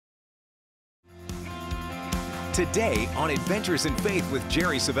Today on Adventures in Faith with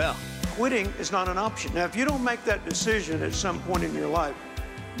Jerry Savelle. Quitting is not an option. Now, if you don't make that decision at some point in your life,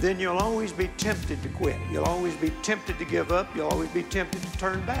 then you'll always be tempted to quit. You'll always be tempted to give up. You'll always be tempted to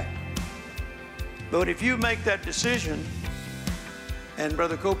turn back. But if you make that decision, and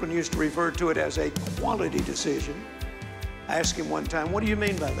Brother Copeland used to refer to it as a quality decision. I asked him one time, what do you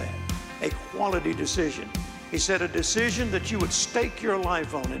mean by that? A quality decision. He said, a decision that you would stake your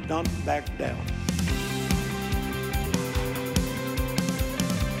life on and not back down.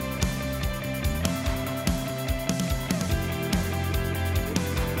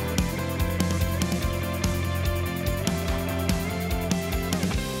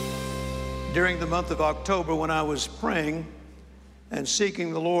 During the month of October, when I was praying and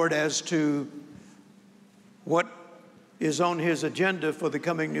seeking the Lord as to what is on His agenda for the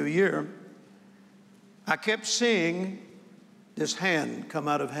coming new year, I kept seeing this hand come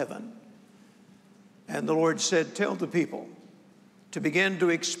out of heaven. And the Lord said, tell the people to begin to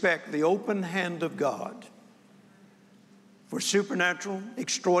expect the open hand of God for supernatural,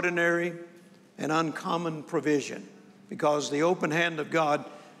 extraordinary, and uncommon provision. Because the open hand of God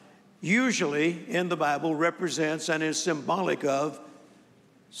usually in the Bible represents and is symbolic of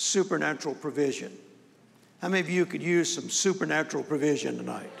supernatural provision. How many of you could use some supernatural provision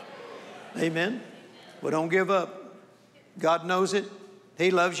tonight? Amen? Well, don't give up. God knows it.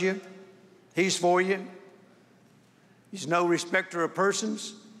 He loves you. He's for you. He's no respecter of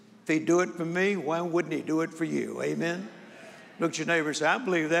persons. If He'd do it for me, why wouldn't He do it for you? Amen? Look at your neighbor and say, I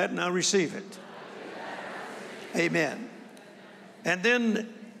believe that and I receive it. Amen. And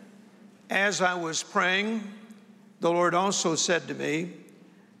then as I was praying, the Lord also said to me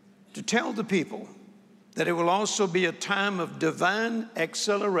to tell the people that it will also be a time of divine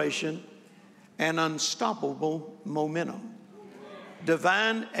acceleration and unstoppable momentum.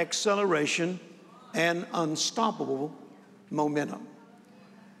 Divine acceleration and unstoppable momentum.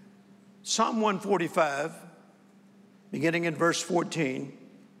 Psalm 145, beginning in verse 14,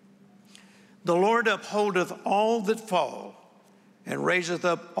 the Lord upholdeth all that fall, and raiseth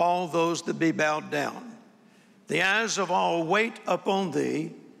up all those that be bowed down. The eyes of all wait upon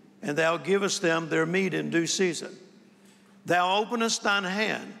Thee, and Thou givest them their meat in due season. Thou openest Thine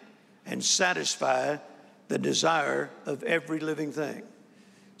hand, and satisfy the desire of every living thing.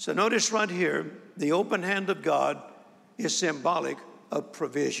 So notice right here, the open hand of God is symbolic of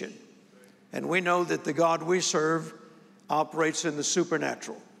provision. And we know that the God we serve operates in the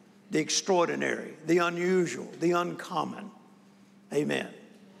supernatural, the extraordinary, the unusual, the uncommon. Amen.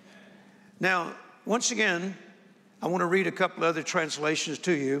 Now, once again, I want to read a couple other translations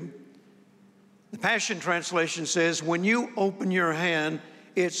to you. The Passion Translation says, when you open your hand,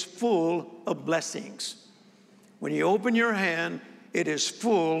 it's full of blessings. When you open your hand, it is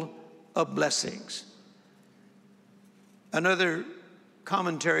full of blessings. Another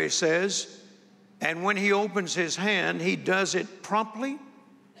commentary says, and when He opens His hand, He does it promptly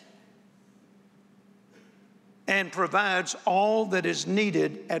and provides all that is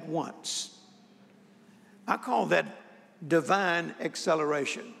needed at once. I call that divine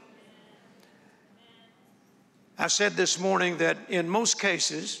acceleration. I said this morning that in most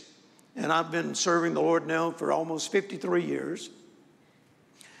cases, and I've been serving the Lord now for almost 53 years,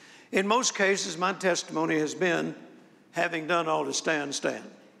 in most cases my testimony has been, having done all to stand, stand.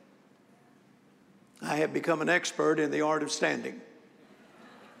 I have become an expert in the art of standing.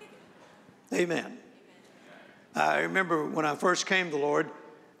 Amen. I remember when I first came to the Lord,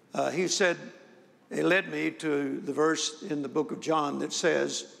 He said, He led me to the verse in the book of John that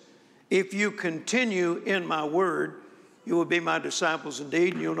says, if you continue in my word, you will be my disciples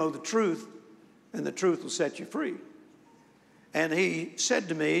indeed, and you'll know the truth, and the truth will set you free. And He said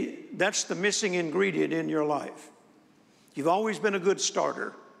to me, that's the missing ingredient in your life. You've always been a good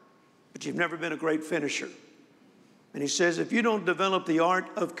starter, but you've never been a great finisher. And He says, if you don't develop the art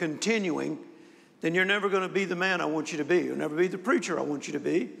of continuing, then you're never going to be the man I want you to be. You'll never be the preacher I want you to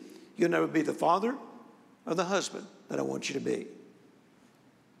be. You'll never be the father or the husband that I want you to be.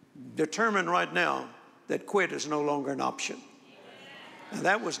 Determine right now that quit is no longer an option. Now,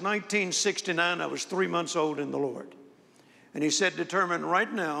 that was 1969. I was 3 months old in the Lord. And He said, determine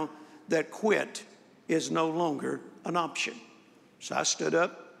right now that quit is no longer an option. So I stood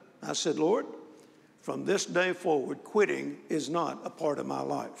up. I said, Lord, from this day forward, quitting is not a part of my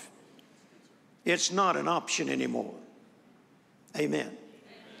life. It's not an option anymore. Amen.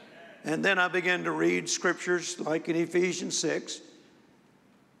 And then I began to read scriptures like in Ephesians 6,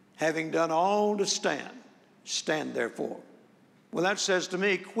 having done all to stand, stand therefore. Well, that says to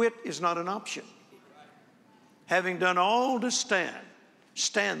me, quit is not an option. Having done all to stand,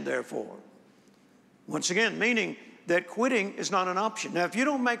 stand therefore. Once again, meaning that quitting is not an option. Now, if you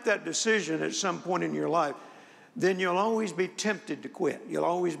don't make that decision at some point in your life, then you'll always be tempted to quit. You'll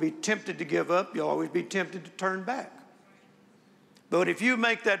always be tempted to give up. You'll always be tempted to turn back. But if you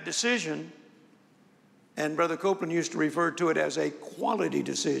make that decision, and Brother Copeland used to refer to it as a quality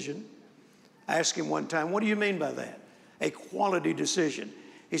decision. I asked him one time, what do you mean by that? A quality decision.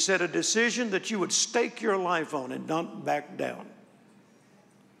 He said, a decision that you would stake your life on and not back down.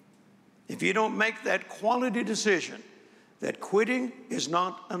 If you don't make that quality decision that quitting is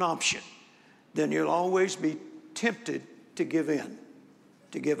not an option, then you'll always be tempted to give in,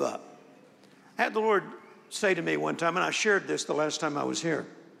 to give up. I had the Lord say to me one time, and I shared this the last time I was here,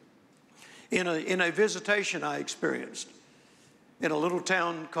 in a visitation I experienced in a little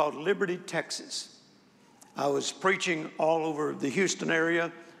town called Liberty, Texas. I was preaching all over the Houston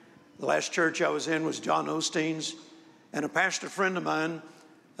area. The last church I was in was John Osteen's, and a pastor friend of mine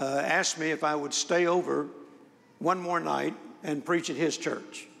asked me if I would stay over one more night and preach at his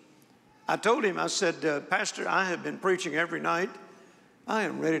church. I told him, I said, Pastor, I have been preaching every night. I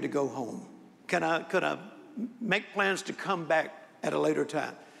am ready to go home. Could I make plans to come back at a later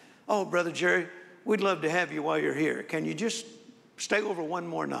time? Oh, Brother Jerry, we'd love to have you while you're here. Can you just stay over one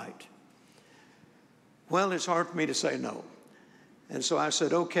more night? Well, it's hard for me to say no. And so I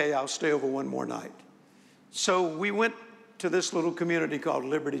said, okay, I'll stay over one more night. So we went to this little community called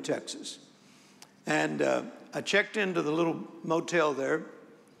Liberty, Texas. And I checked into the little motel there,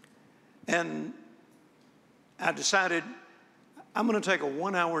 and I decided I'm going to take a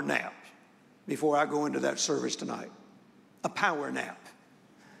 1-hour nap before I go into that service tonight, a power nap.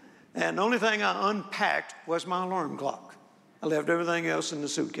 And the only thing I unpacked was my alarm clock. I left everything else in the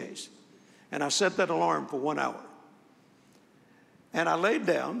suitcase. And I set that alarm for 1 hour. And I laid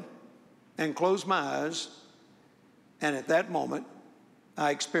down and closed my eyes, and at that moment,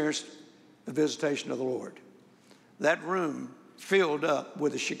 I experienced a visitation of the Lord. That room filled up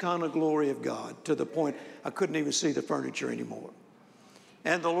with the Shekinah glory of God to the point I couldn't even see the furniture anymore.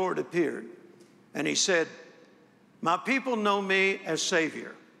 And the Lord appeared, and he said, my people know me as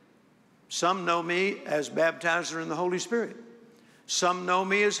Savior. Some know me as baptizer in the Holy Spirit. Some know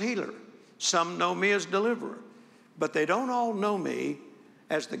me as healer. Some know me as deliverer. But they don't all know me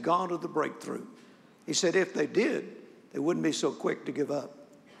as the God of the breakthrough. He said, if they did, they wouldn't be so quick to give up.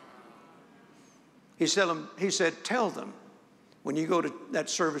 He said, tell them when you go to that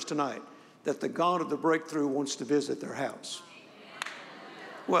service tonight that the God of the breakthrough wants to visit their house.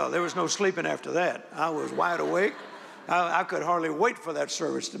 Well, there was no sleeping after that. I was wide awake. I could hardly wait for that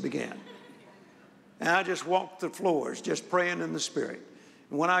service to begin. And I just walked the floors, just praying in the Spirit.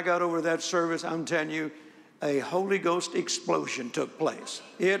 And when I got over that service, I'm telling you, a Holy Ghost explosion took place.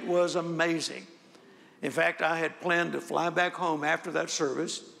 It was amazing. In fact, I had planned to fly back home after that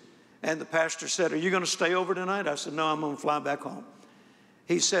service, and the pastor said, are you going to stay over tonight? I said, no, I'm going to fly back home.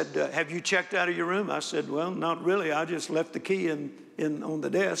 He said, have you checked out of your room? I said, well, not really. I just left the key on the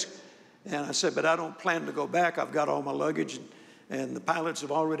desk. And I said, but I don't plan to go back. I've got all my luggage, and the pilots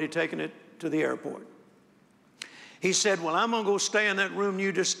have already taken it to the airport. He said, well, I'm going to go stay in that room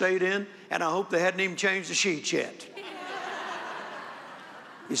you just stayed in, and I hope they hadn't even changed the sheets yet.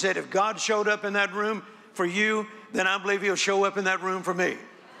 He said, if God showed up in that room for you, then I believe he'll show up in that room for me.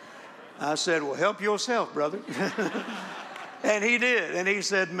 I said, well, help yourself, brother. And he did. And he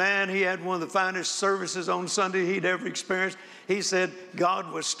said, man, he had one of the finest services on Sunday he'd ever experienced. He said,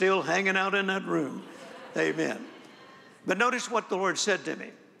 God was still hanging out in that room. Amen. But notice what the Lord said to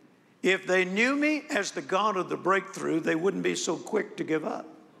me. If they knew me as the God of the breakthrough, they wouldn't be so quick to give up.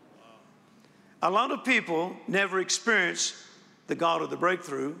 A lot of people never experience the God of the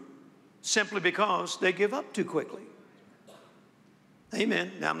breakthrough simply because they give up too quickly.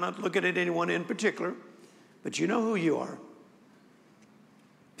 Amen. Now, I'm not looking at anyone in particular, but you know who you are.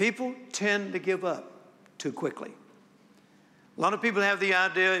 People tend to give up too quickly. A lot of people have the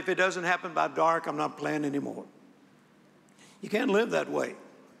idea, if it doesn't happen by dark, I'm not playing anymore. You can't live that way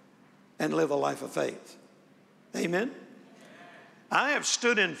and live a life of faith. Amen? I have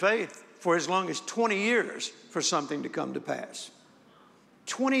stood in faith for as long as 20 years for something to come to pass.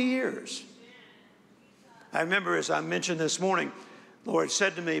 20 years. I remember, as I mentioned this morning, the Lord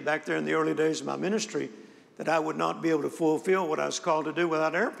said to me back there in the early days of my ministry that I would not be able to fulfill what I was called to do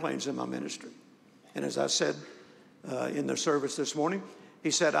without airplanes in my ministry. And as I said in the service this morning,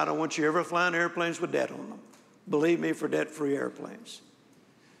 he said, I don't want you ever flying airplanes with debt on them. Believe me, for debt-free airplanes.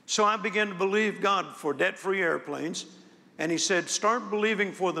 So I began to believe God for debt-free airplanes. And he said, start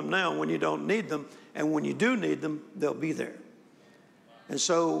believing for them now when you don't need them. And when you do need them, they'll be there. And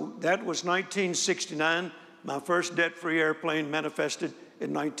so that was 1969. My first debt-free airplane manifested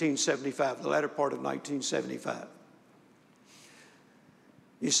in 1975, the latter part of 1975.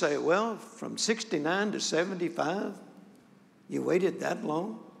 You say, well, from 69 to 75, you waited that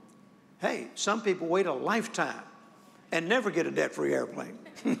long? Hey, some people wait a lifetime and never get a debt-free airplane.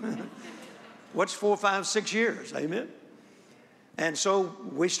 What's 4, 5, 6 years? Amen? And so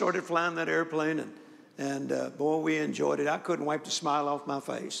we started flying that airplane, and boy, we enjoyed it. I couldn't wipe the smile off my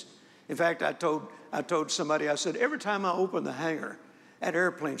face. In fact, I told somebody, I said, every time I open the hangar, that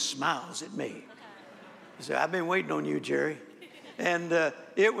airplane smiles at me. I said, I've been waiting on you, Jerry. And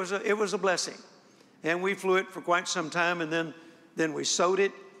it was a blessing. And we flew it for quite some time, and then we sowed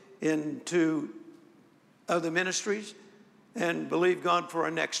it into other ministries and believed God for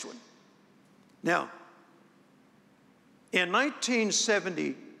our next one. Now, in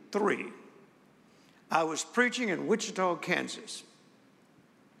 1973, I was preaching in Wichita, Kansas.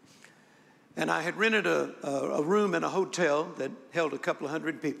 And I had rented a room in a hotel that held a couple of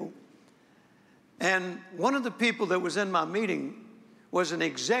hundred people. And one of the people that was in my meeting was an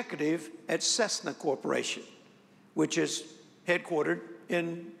executive at Cessna Corporation, which is headquartered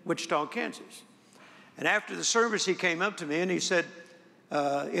in Wichita, Kansas. And after the service, he came up to me and he said,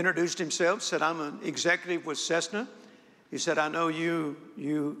 introduced himself, said, I'm an executive with Cessna. He said, I know you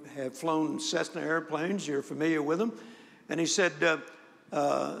have flown Cessna airplanes, you're familiar with them. And he said,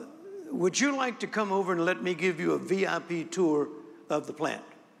 would you like to come over and let me give you a VIP tour of the plant?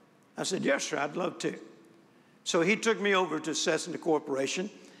 I said, yes, sir, I'd love to. So he took me over to Cessna Corporation,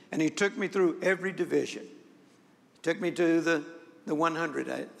 and he took me through every division. He took me to the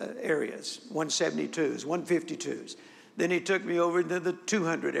 100 areas, 172s, 152s. Then he took me over to the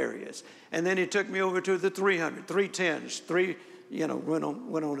 200 areas. And then he took me over to the 300, 310s,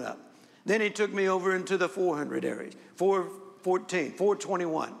 went on up. Then he took me over into the 400 areas, 414,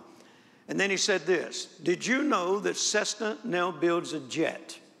 421. And then he said this, did you know that Cessna now builds a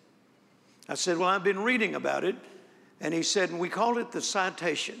jet? I said, well, I've been reading about it. And he said, and we call it the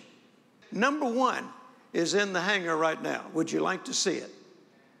Citation. Number 1 is in the hangar right now. Would you like to see it?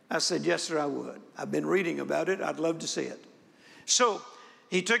 I said, yes, sir, I would. I've been reading about it. I'd love to see it. So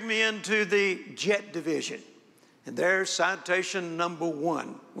he took me into the jet division. And there, Citation number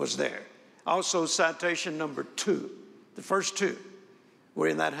 1 was there. Also, Citation number 2. The first 2 were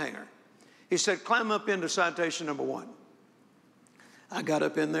in that hangar. He said, climb up into Citation number 1. I got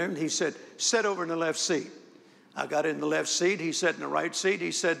up in there, and he said, sit over in the left seat. I got in the left seat. He sat in the right seat.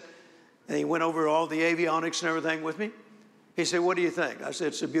 He said, and he went over all the avionics and everything with me. He said, what do you think? I said,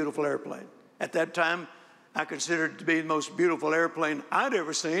 it's a beautiful airplane. At that time, I considered it to be the most beautiful airplane I'd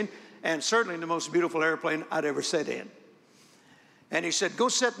ever seen, and certainly the most beautiful airplane I'd ever sat in. And he said, go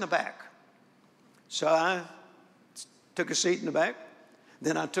sit in the back. So I took a seat in the back.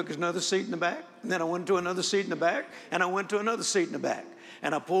 Then I took another seat in the back. And then I went to another seat in the back. And I went to another seat in the back.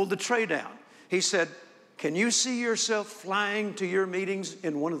 And I pulled the tray down. He said, can you see yourself flying to your meetings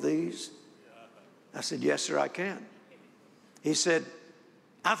in one of these? I said, yes, sir, I can. He said,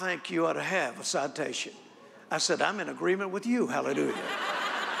 I think you ought to have a Citation. I said, I'm in agreement with you. Hallelujah.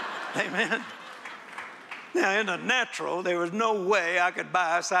 Amen. Now, in the natural, there was no way I could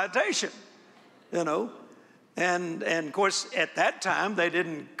buy a Citation, And of course, at that time, they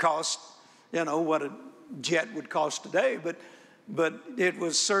didn't cost, what a jet would cost today, but it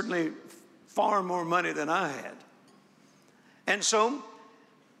was certainly far more money than I had. And so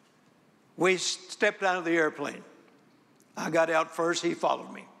we stepped out of the airplane. I got out first, he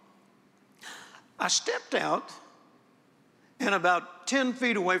followed me. I stepped out, and about 10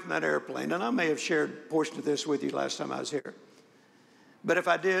 feet away from that airplane, and I may have shared a portion of this with you last time I was here, but if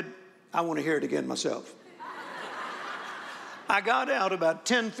I did, I want to hear it again myself. I got out about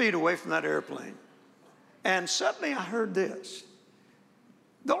 10 feet away from that airplane, and suddenly I heard this.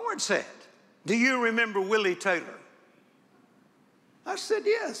 The Lord said, do you remember Willie Taylor? I said,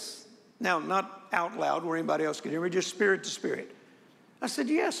 yes. Now, not out loud where anybody else could hear me, just spirit to spirit. I said,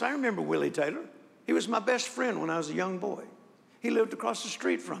 yes, I remember Willie Taylor. He was my best friend when I was a young boy. He lived across the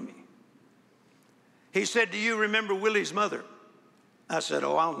street from me. He said, do you remember Willie's mother? I said,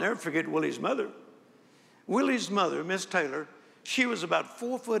 oh, I'll never forget Willie's mother. Willie's mother, Miss Taylor, she was about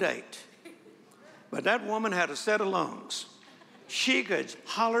 4'8", but that woman had a set of lungs. She could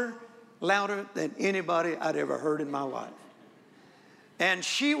holler louder than anybody I'd ever heard in my life. And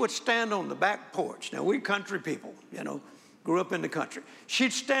she would stand on the back porch. Now, we country people, grew up in the country.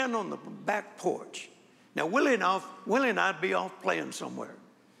 She'd stand on the back porch. Now, Willie and I'd be off playing somewhere.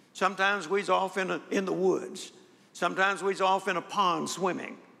 Sometimes we was off in the woods. Sometimes we was off in a pond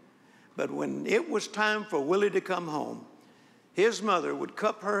swimming. But when it was time for Willie to come home, his mother would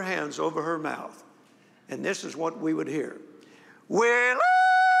cup her hands over her mouth, and this is what we would hear. Willie!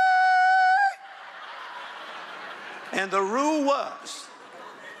 And the rule was,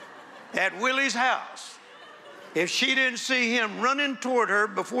 at Willie's house, if she didn't see him running toward her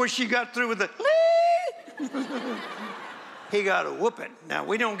before she got through with the he got a whooping. Now,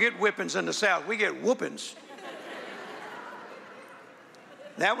 we don't get whippings in the South. We get whoopings.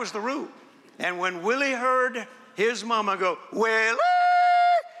 That was the rule. And when Willie heard his mama go, Willie,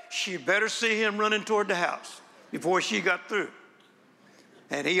 she better see him running toward the house before she got through.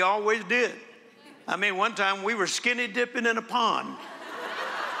 And he always did. I mean, one time we were skinny dipping in a pond.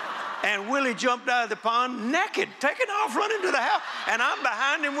 And Willie jumped out of the pond naked, taking off running to the house. And I'm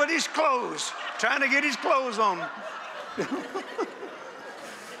behind him with his clothes, trying to get his clothes on.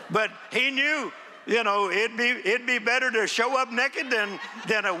 But he knew, you know, it'd be better to show up naked than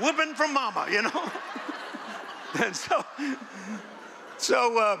a whooping from mama, you know. And so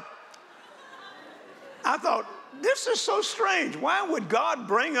I thought, this is so strange. Why would God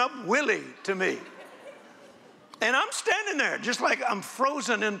bring up Willie to me? And I'm standing there just like I'm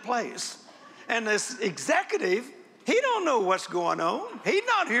frozen in place. And this executive, he don't know what's going on. He's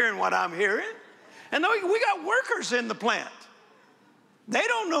not hearing what I'm hearing. And we got workers in the plant. They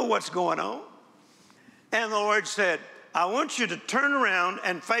don't know what's going on. And the Lord said, I want you to turn around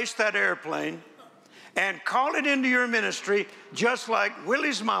and face that airplane and call it into your ministry just like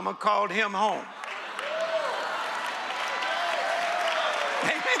Willie's mama called him home.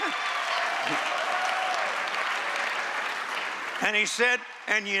 Amen. And he said,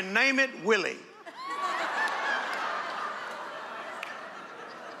 and you name it Willie.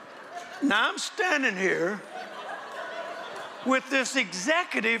 Now I'm standing here with this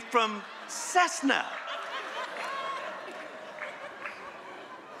executive from Cessna.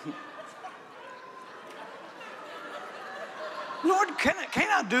 Lord, can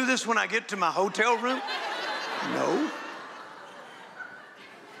I do this when I get to my hotel room? No.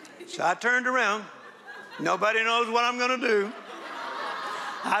 So I turned around. Nobody knows what I'm going to do.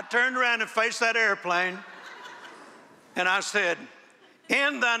 I turned around and faced that airplane, and I said,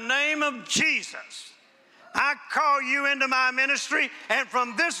 in the name of Jesus, I call you into my ministry, and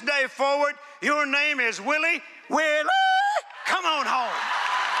from this day forward, your name is Willie. Willie, come on home.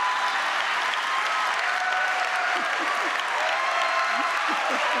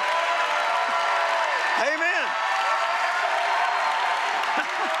 Amen.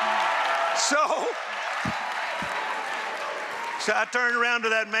 So I turned around to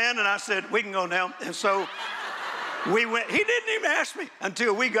that man and I said, we can go now. And so we went. He didn't even ask me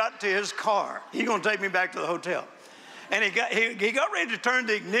until we got to his car. He's going to take me back to the hotel. And he got ready to turn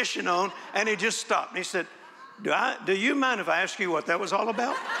the ignition on, and he just stopped. And he said, do you mind if I ask you what that was all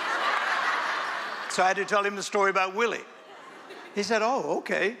about? So I had to tell him the story about Willie. He said, oh,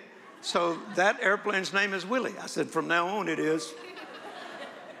 okay. So that airplane's name is Willie. I said, from now on it is.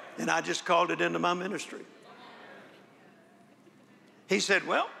 And I just called it into my ministry. He said,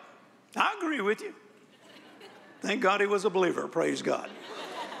 well, I agree with you. Thank God he was a believer, praise God.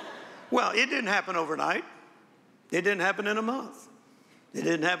 Well, it didn't happen overnight. It didn't happen in a month. It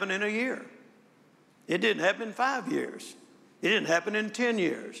didn't happen in a year. It didn't happen in 5 years. It didn't happen in 10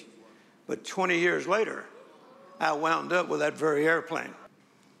 years. But 20 years later, I wound up with that very airplane.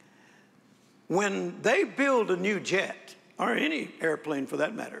 When they build a new jet, or any airplane for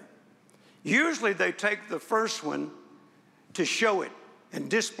that matter, usually they take the first one to show it and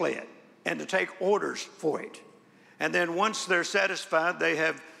display it and to take orders for it. And then once they're satisfied, they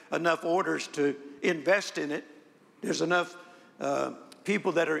have enough orders to invest in it, there's enough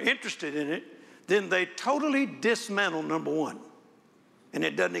people that are interested in it, then they totally dismantle number one, and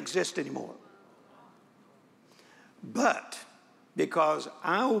it doesn't exist anymore. But because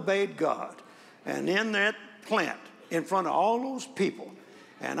I obeyed God, and in that plant, in front of all those people,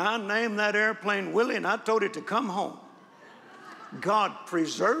 and I named that airplane Willie, and I told it to come home, God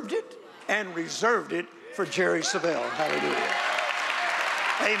preserved it and reserved it for Jerry Savelle. Hallelujah.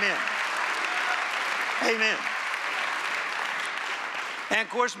 Amen. Amen. And of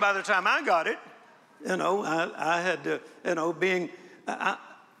course, by the time I got it, you know, I had to, you know,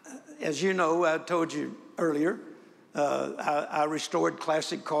 as you know, I told you earlier, I restored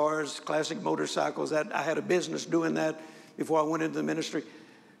classic cars, classic motorcycles. I had a business doing that before I went into the ministry.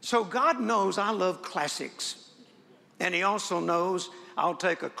 So God knows I love classics. And he also knows I'll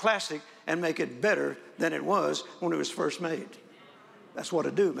take a classic and make it better than it was when it was first made. That's what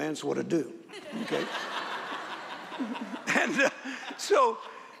I do, man. That's what I do. Okay? And so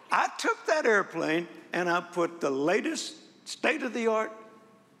I took that airplane and I put the latest state-of-the-art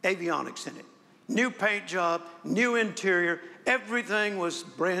avionics in it. New paint job, new interior, everything was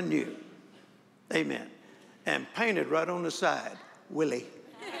brand new. Amen. and painted right on the side, Willie.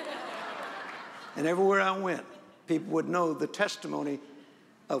 And everywhere I went, people would know the testimony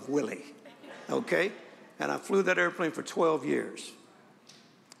of Willie, okay? And I flew that airplane for 12 years.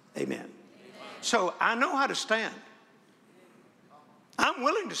 Amen. So I know how to stand. I'm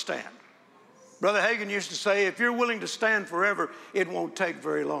willing to stand. Brother Hagin used to say, if you're willing to stand forever, it won't take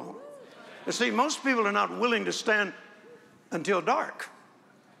very long. You see, most people are not willing to stand until dark.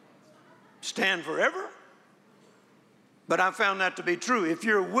 Stand forever? But I found that to be true. If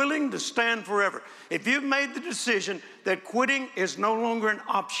you're willing to stand forever, if you've made the decision that quitting is no longer an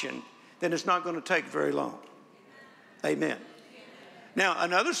option, then it's not going to take very long. Amen. Now,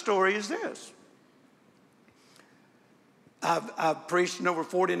 another story is this. I've preached in over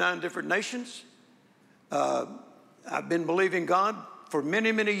 49 different nations. I've been believing God for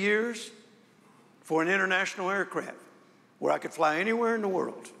many, many years for an international aircraft where I could fly anywhere in the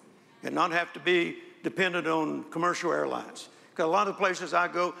world and not have to be dependent on commercial airlines. Because a lot of the places I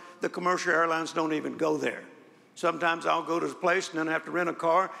go, the commercial airlines don't even go there. Sometimes I'll go to a place and then I have to rent a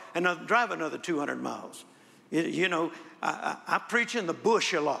car and I'll drive another 200 miles. You know, I preach in the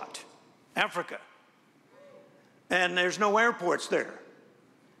bush a lot, Africa. And there's no airports there.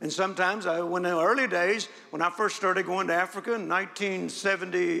 And sometimes, when in the early days, when I first started going to Africa in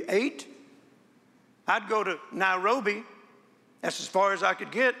 1978, I'd go to Nairobi, that's as far as I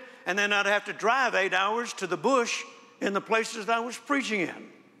could get, and then I'd have to drive 8 hours to the bush in the places that I was preaching in.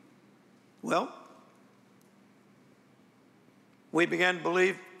 Well, we began to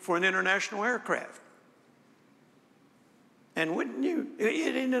believe for an international aircraft. And wouldn't you,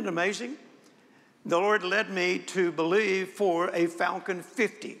 isn't it amazing? The Lord led me to believe for a Falcon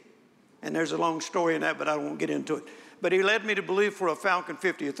 50. And there's a long story in that, but I won't get into it. But he led me to believe for a Falcon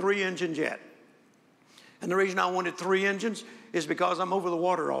 50, a 3-engine jet. And the reason I wanted 3 engines is because I'm over the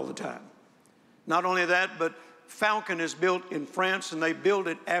water all the time. Not only that, but Falcon is built in France, and they build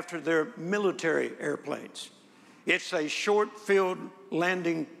it after their military airplanes. It's a short-field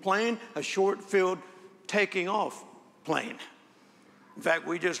landing plane, a short-field taking off plane. In fact,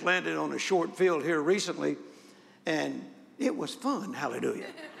 we just landed on a short field here recently, and it was fun, hallelujah.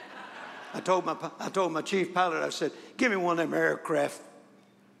 I told my chief pilot, I said, give me one of them aircraft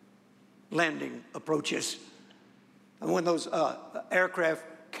landing approaches. And one of those aircraft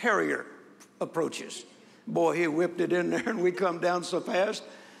carrier approaches. Boy, he whipped it in there, and we come down so fast,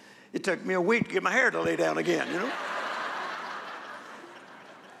 it took me a week to get my hair to lay down again, you know.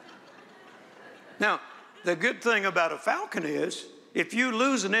 Now, the good thing about a Falcon is, if you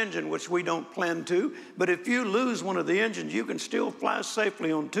lose an engine, which we don't plan to, but if you lose one of the engines, you can still fly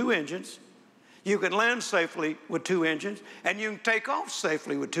safely on 2 engines. You can land safely with 2 engines, and you can take off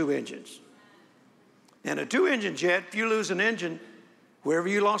safely with 2 engines. And a 2-engine jet, if you lose an engine, wherever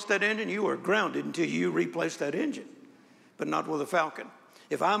you lost that engine, you are grounded until you replace that engine, but not with a Falcon.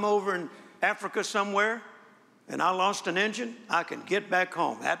 If I'm over in Africa somewhere, and I lost an engine, I can get back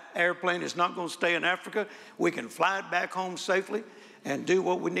home. That airplane is not going to stay in Africa. We can fly it back home safely and do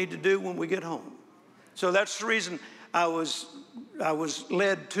what we need to do when we get home. So that's the reason I was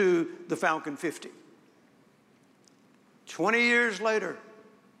led to the Falcon 50. 20 years later,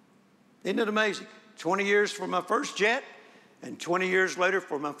 isn't it amazing? 20 years for my first jet and 20 years later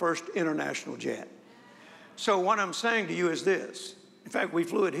for my first international jet. So what I'm saying to you is this. In fact, we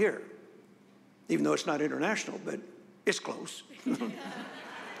flew it here, even though it's not international, but it's close.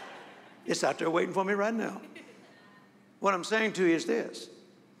 It's out there waiting for me right now. What I'm saying to you is this.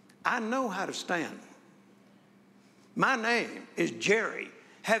 I know how to stand. My name is Jerry,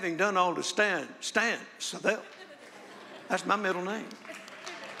 having done all to stand Savelle. That's my middle name.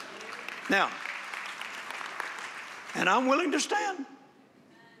 Now, and I'm willing to stand.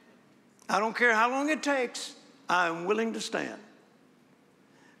 I don't care how long it takes. I'm willing to stand.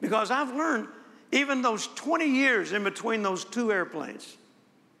 Because I've learned, even those 20 years in between those 2 airplanes,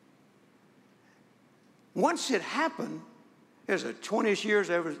 once it happened, it was the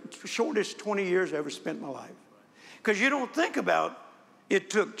shortest 20 years I ever spent in my life. Because you don't think about it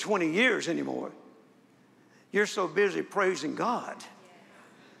took 20 years anymore. You're so busy praising God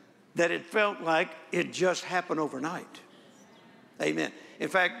that it felt like it just happened overnight. Amen. In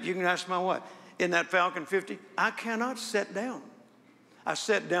fact, you can ask my wife, in that Falcon 50, I cannot sit down. I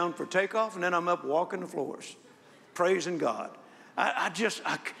sat down for takeoff, and then I'm up walking the floors, praising God.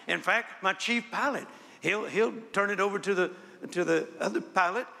 In fact, my chief pilot, he'll turn it over to the other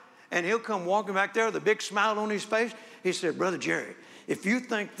pilot, and he'll come walking back there with a big smile on his face. He said, Brother Jerry, if you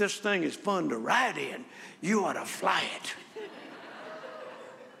think this thing is fun to ride in, you ought to fly it.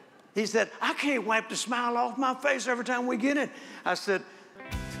 He said, I can't wipe the smile off my face every time we get in. I said,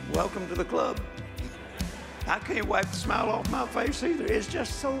 welcome to the club. I can't wipe the smile off my face either. It's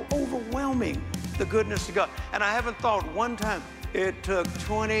just so overwhelming, the goodness of God. And I haven't thought one time, it took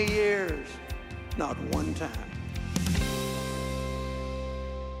 20 years. Not one time.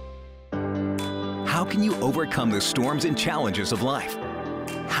 How can you overcome the storms and challenges of life?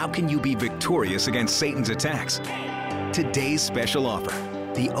 How can you be victorious against Satan's attacks? Today's special offer,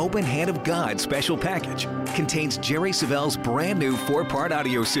 the Open Hand of God Special Package, contains Jerry Savelle's brand new 4-part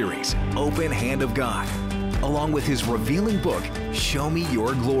audio series, Open Hand of God, along with his revealing book, Show Me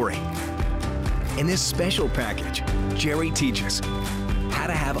Your Glory. In this special package, Jerry teaches how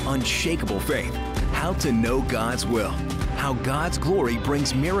to have unshakable faith, how to know God's will, how God's glory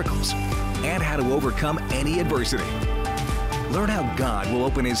brings miracles, and how to overcome any adversity. Learn how God will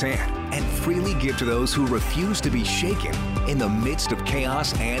open His hand and freely give to those who refuse to be shaken in the midst of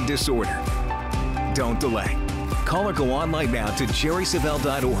chaos and disorder. Don't delay. Call or go online now to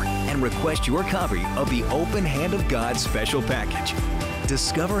jerrysavelle.org and request your copy of the Open Hand of God Special Package.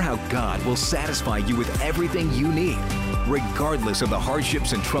 Discover how God will satisfy you with everything you need. Regardless of the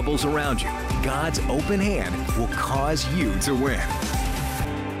hardships and troubles around you, God's open hand will cause you to win.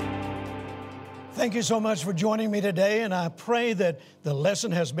 Thank you so much for joining me today, and I pray that the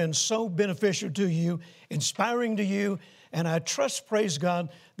lesson has been so beneficial to you, inspiring to you, and I trust, praise God,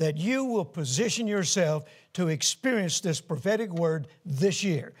 that you will position yourself to experience this prophetic word this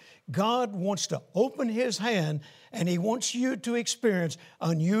year. God wants to open His hand, and He wants you to experience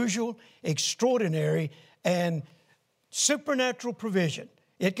unusual, extraordinary, and supernatural provision.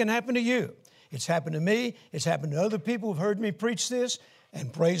 It can happen to you. It's happened to me. It's happened to other people who've heard me preach this.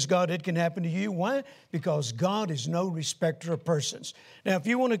 And praise God, it can happen to you. Why? Because God is no respecter of persons. Now, if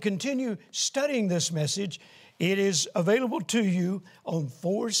you want to continue studying this message, it is available to you on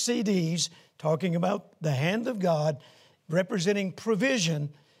 4 CDs talking about the hand of God, representing provision.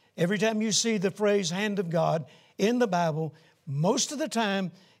 Every time you see the phrase hand of God in the Bible, most of the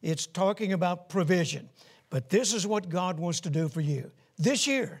time it's talking about provision. But this is what God wants to do for you this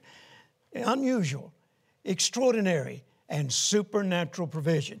year. Unusual, extraordinary, and supernatural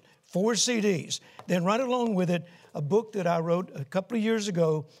provision. 4 CDs. Then right along with it, a book that I wrote a couple of years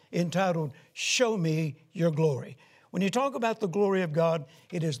ago entitled, Show Me Your Glory. When you talk about the glory of God,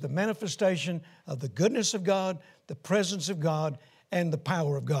 it is the manifestation of the goodness of God, the presence of God, and the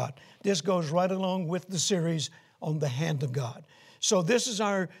power of God. This goes right along with the series on the hand of God. So this is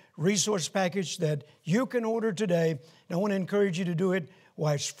our resource package that you can order today. And I want to encourage you to do it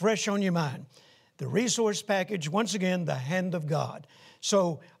while it's fresh on your mind. The resource package, once again, the hand of God.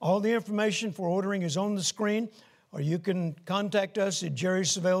 So all the information for ordering is on the screen, or you can contact us at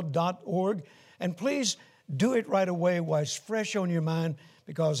jerrysavelle.org. And please do it right away while it's fresh on your mind,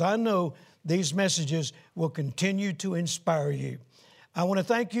 because I know these messages will continue to inspire you. I want to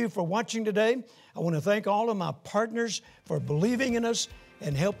thank you for watching today. I want to thank all of my partners for believing in us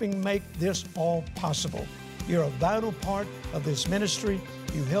and helping make this all possible. You're a vital part of this ministry.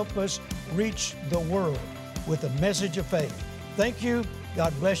 You help us reach the world with a message of faith. Thank you.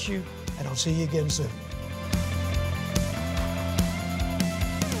 God bless you. And I'll see you again soon.